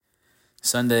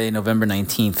Sunday, November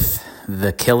 19th,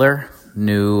 The Killer,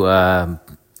 new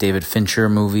David Fincher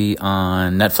movie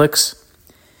on Netflix.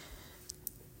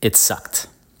 It sucked.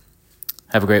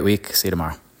 Have a great week. See you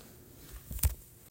tomorrow.